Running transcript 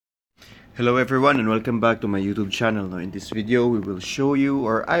Hello everyone and welcome back to my YouTube channel. Now in this video we will show you,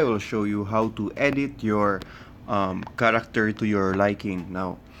 or I will show you, how to edit your character to your liking.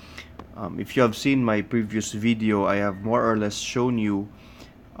 Now if you have seen my previous video, I have more or less shown you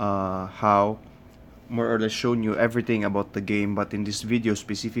how more or less shown you everything about the game, but in this video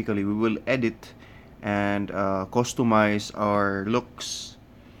specifically we will edit and customize our looks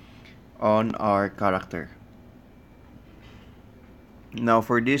on our character. Now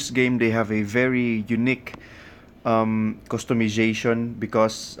for this game, they have a very unique customization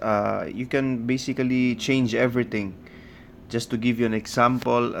because you can basically change everything. Just to give you an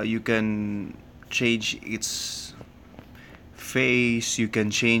example, you can change its face, you can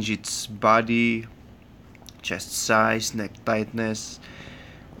change its body, chest size, neck tightness,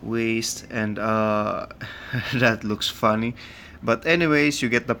 waist, and that looks funny. But anyways, you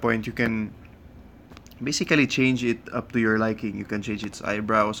get the point. You can basically change it up to your liking. You can change its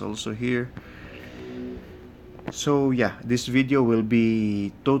eyebrows also here. So yeah, this video will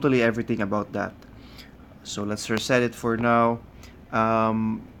be totally everything about that. So let's reset it for now.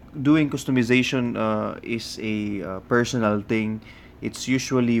 Doing customization is a personal thing. It's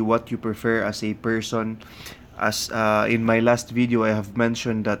usually what you prefer as a person. As in my last video, I have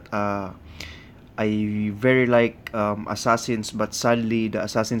mentioned that I very like assassins, but sadly the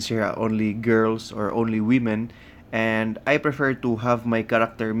assassins here are only girls or only women, and I prefer to have my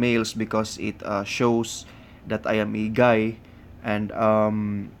character males because it shows that I am a guy, and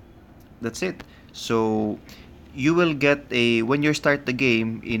that's it. So you will get a, when you start the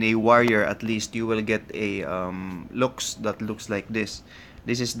game in a warrior, at least you will get a looks that looks like this.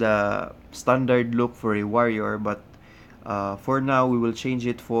 This is the standard look for a warrior, but for now we will change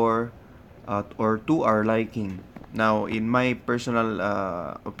it for or to our liking. Now in my personal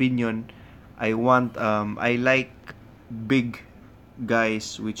opinion, I like big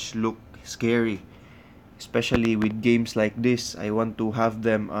guys which look scary, especially with games like this. I want to have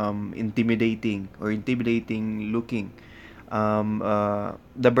them intimidating looking.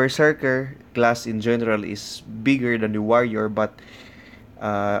 The berserker class in general is bigger than the warrior, but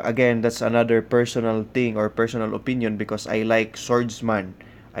again, that's another personal thing or personal opinion because I like swordsman.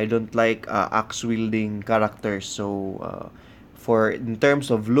 I don't like axe wielding characters. So for in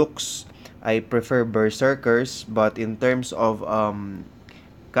terms of looks, I prefer berserkers, but in terms of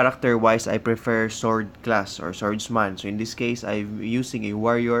character wise, I prefer sword class or swordsman. So in this case, I'm using a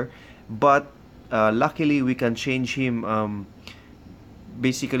warrior, but luckily we can change him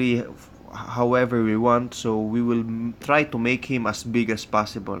basically however we want. So we will try to make him as big as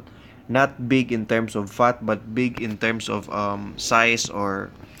possible. Not big in terms of fat, but big in terms of size or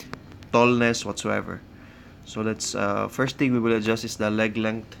tallness whatsoever. So let's first thing we will adjust is the leg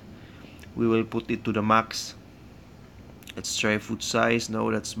length. We will put it to the max. Let's try foot size. No,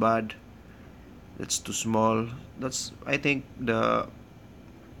 that's bad. That's too small. That's, I think the,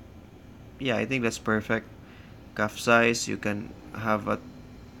 yeah, I think that's perfect. Calf size, you can have a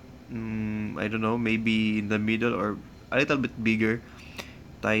I don't know, maybe in the middle or a little bit bigger.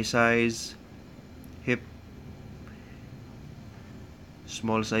 Thigh size, hip,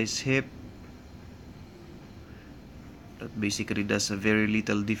 small size hip. That basically does a very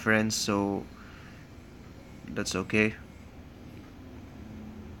little difference, so that's okay.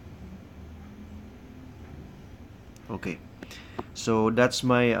 Okay, so that's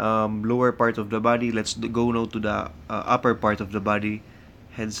my lower part of the body. Let's go now to the upper part of the body.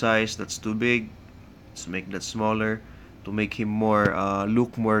 Head size, that's too big. Let's make that smaller to make him more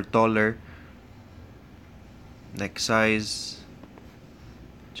look more taller. Neck size,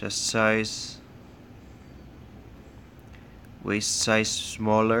 chest size, waist size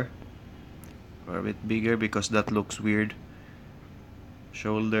smaller or a bit bigger because that looks weird.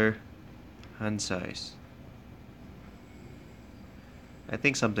 Shoulder, hand size, I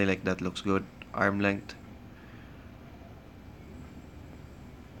think something like that looks good. Arm length.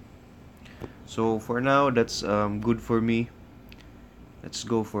 So for now, that's good for me. Let's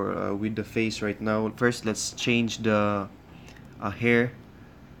go for with the face right now. First, let's change the hair.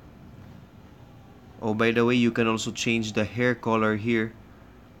 Oh, by the way, you can also change the hair color here.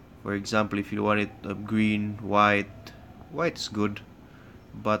 For example, if you want it green, white, white's good.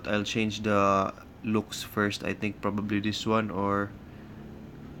 But I'll change the looks first. I think probably this one or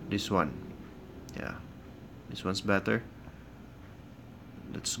this one. Yeah, this one's better.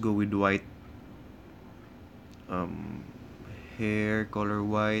 Let's go with white. Um, Hair color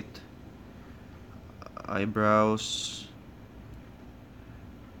white. Eyebrows.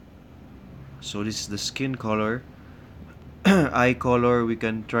 So this is the skin color. Eye color, we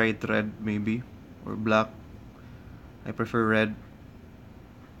can try it red maybe or black. I prefer red.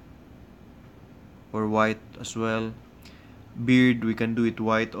 or white as well. Beard, we can do it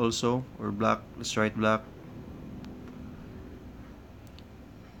white also or black. Let's try it black.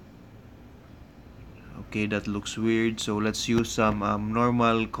 Okay, that looks weird. So let's use some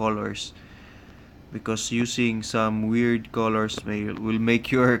normal colors, because using some weird colors will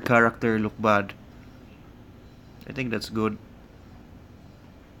make your character look bad. I think that's good.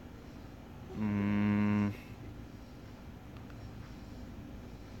 Mm,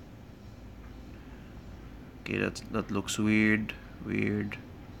 okay, that looks weird. Weird.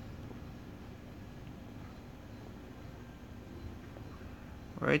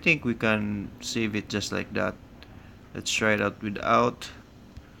 Or I think we can save it just like that. Let's try it out without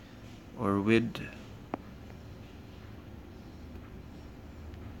or with.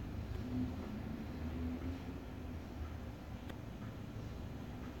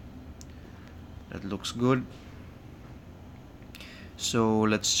 That looks good. So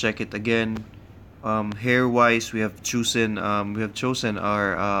let's check it again. Hair wise, we have chosen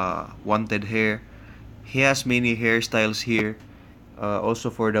our wanted hair. He has many hairstyles here. Also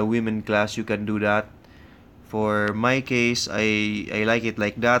for the women class, you can do that. For my case, I like it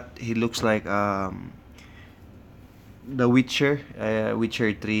like that. He looks like the Witcher,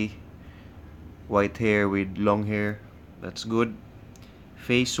 Witcher 3, white hair with long hair. That's good.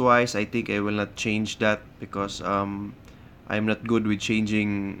 Face wise, I think I will not change that because I'm not good with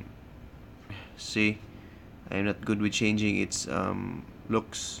changing. See, I'm not good with changing its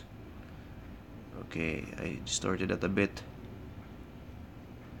looks. Okay, I distorted that a bit.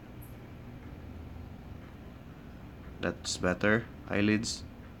 That's better. Eyelids.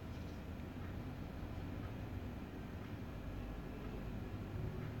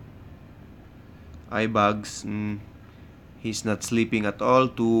 Eye bags. He's not sleeping at all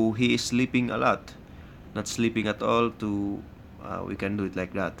to he is sleeping a lot. Not sleeping at all to we can do it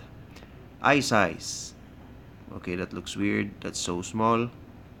like that. Eye size. Okay, that looks weird. That's so small.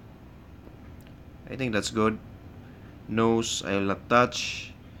 I think that's good. Nose, I will not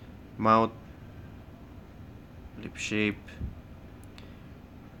touch. Mouth, lip shape.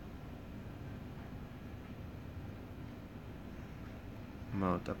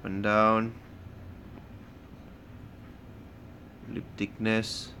 Mouth up and down. Lip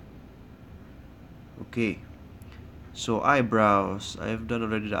thickness. Okay. So eyebrows. I have done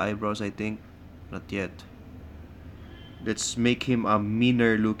already the eyebrows, I think. Not yet. Let's make him a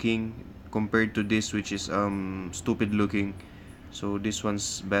meaner looking compared to this, which is stupid looking. So this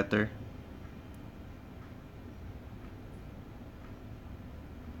one's better.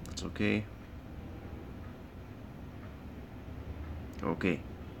 That's okay. Okay.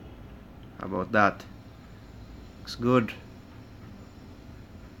 How about that? Looks good.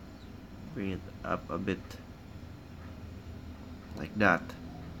 Bring it up a bit. Like that.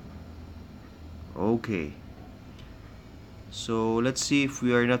 Okay. So let's see if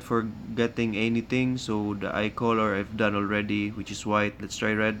we are not forgetting anything. So the eye color I've done already, which is white. Let's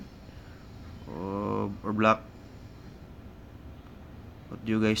try red or black. What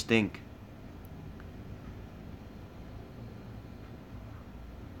do you guys think?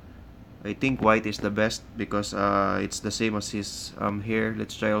 I think white is the best because it's the same as his hair.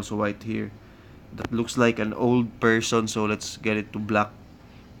 Let's try also white here. That looks like an old person, so let's get it to black.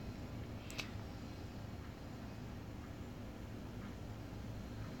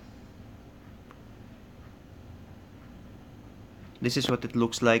 This is what it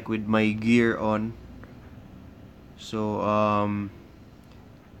looks like with my gear on. So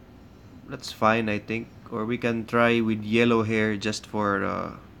that's fine, I think. Or we can try with yellow hair just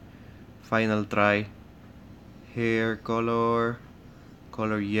for final try. Hair color,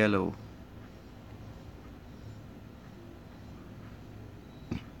 color yellow.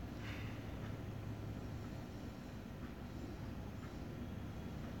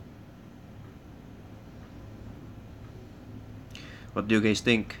 What do you guys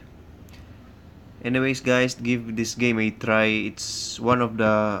think? Anyways, guys, give this game a try. It's one of the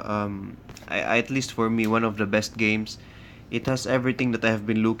at least for me, one of the best games. It has everything that I have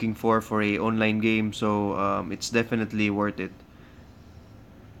been looking for a online game, so it's definitely worth it.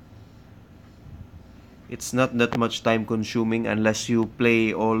 It's not that much time consuming unless you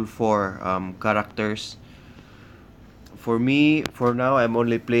play all four characters. For me, for now, I'm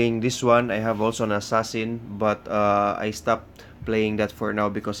only playing this one. I have also an assassin, but I stopped playing that for now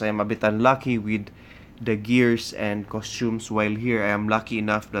because I am a bit unlucky with the gears and costumes. While here, I am lucky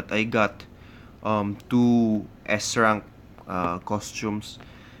enough that I got two S rank costumes,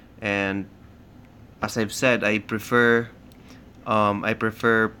 and as I've said, I prefer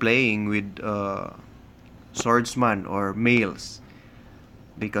playing with swordsman or males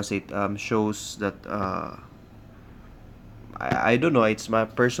because it shows that I don't know, it's my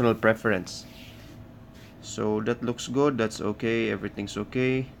personal preference. So that looks good, that's okay, everything's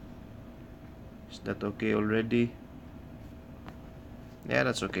okay. Is that okay already? Yeah,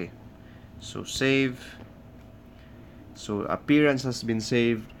 that's okay. So save. So appearance has been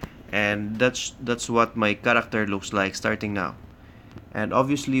saved, and that's what my character looks like starting now. And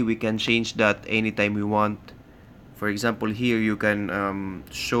obviously we can change that anytime we want. For example, here you can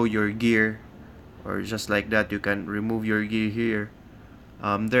show your gear, or just like that you can remove your gear here.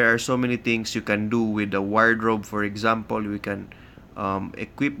 There are so many things you can do with the wardrobe. For example, we can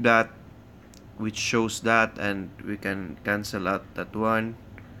equip that, which shows that, and we can cancel out that one,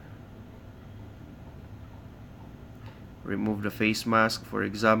 remove the face mask, for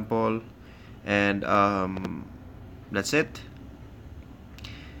example, and that's it.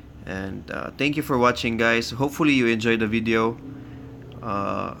 And thank you for watching, guys. Hopefully you enjoyed the video.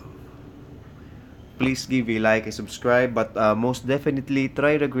 uh, please give a like, a subscribe, but most definitely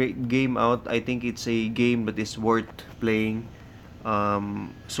try the great game out. I think it's a game that is worth playing.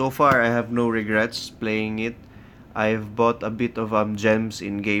 So far I have no regrets playing it. I've bought a bit of gems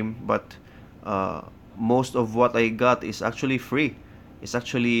in game, but uh, most of what I got is actually free. It's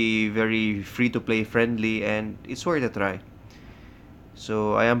actually very free to play friendly, and it's worth a try.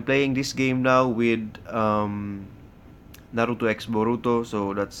 So I am playing this game now with Naruto X Boruto,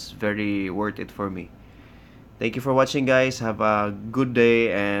 so that's very worth it for me. Thank you for watching, guys. Have a good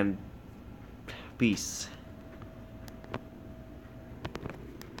day and peace.